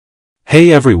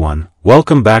Hey everyone,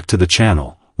 welcome back to the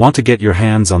channel. Want to get your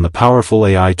hands on the powerful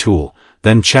AI tool?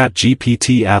 Then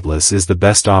ChatGPT Atlas is the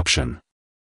best option.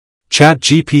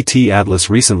 ChatGPT Atlas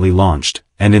recently launched,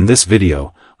 and in this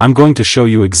video, I'm going to show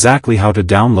you exactly how to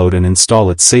download and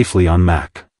install it safely on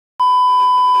Mac.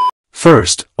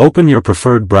 First, open your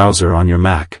preferred browser on your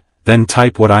Mac, then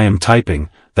type what I am typing,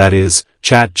 that is,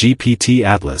 ChatGPT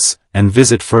Atlas, and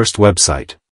visit first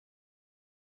website.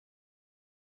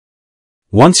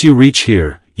 Once you reach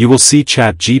here, you will see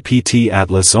ChatGPT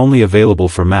Atlas only available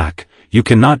for Mac. You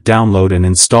cannot download and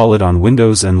install it on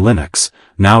Windows and Linux.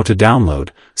 Now to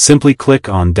download, simply click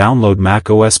on Download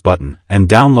MacOS button and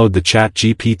download the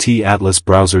ChatGPT Atlas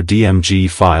browser DMG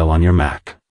file on your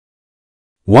Mac.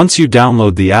 Once you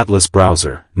download the Atlas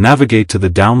browser, navigate to the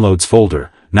Downloads folder.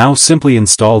 Now simply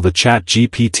install the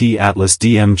ChatGPT Atlas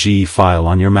DMG file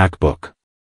on your MacBook.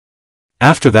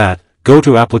 After that, go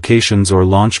to Applications or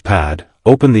Launchpad.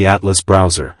 Open the Atlas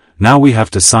browser. Now we have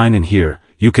to sign in here.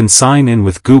 You can sign in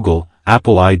with Google,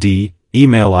 Apple ID,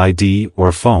 email ID,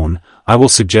 or phone. I will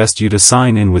suggest you to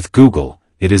sign in with Google.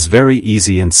 It is very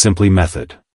easy and simply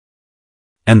method.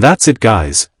 And that's it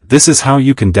guys. This is how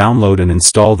you can download and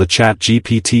install the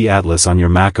ChatGPT Atlas on your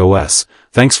Mac OS.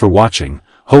 Thanks for watching.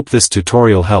 Hope this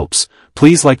tutorial helps.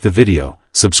 Please like the video,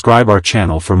 subscribe our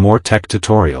channel for more tech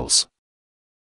tutorials.